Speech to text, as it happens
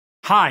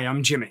Hi,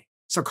 I'm Jimmy.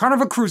 So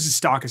Carnival Cruises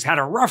stock has had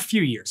a rough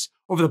few years.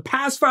 Over the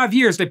past 5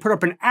 years, they put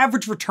up an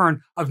average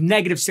return of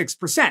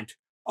 -6%.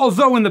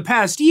 Although in the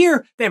past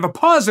year, they have a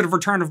positive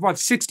return of about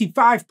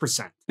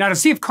 65%. Now to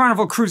see if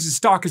Carnival Cruises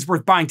stock is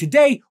worth buying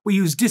today, we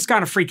used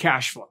discounted free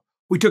cash flow.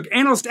 We took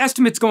analyst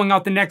estimates going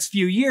out the next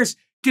few years,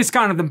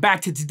 discounted them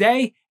back to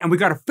today, and we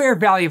got a fair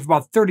value of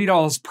about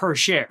 $30 per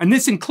share. And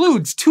this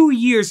includes 2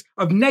 years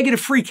of negative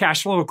free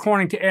cash flow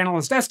according to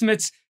analyst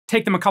estimates.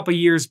 Take them a couple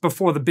years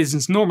before the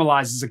business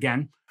normalizes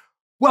again.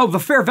 Well, the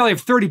fair value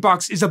of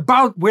 $30 is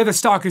about where the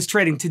stock is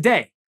trading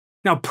today.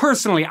 Now,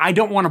 personally, I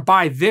don't want to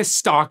buy this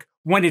stock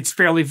when it's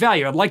fairly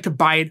valued. I'd like to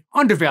buy it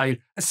undervalued,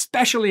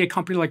 especially a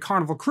company like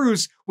Carnival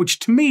Cruise, which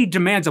to me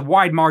demands a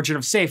wide margin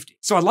of safety.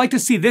 So I'd like to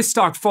see this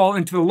stock fall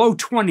into the low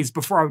 20s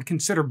before I would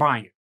consider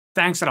buying it.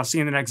 Thanks, and I'll see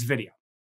you in the next video.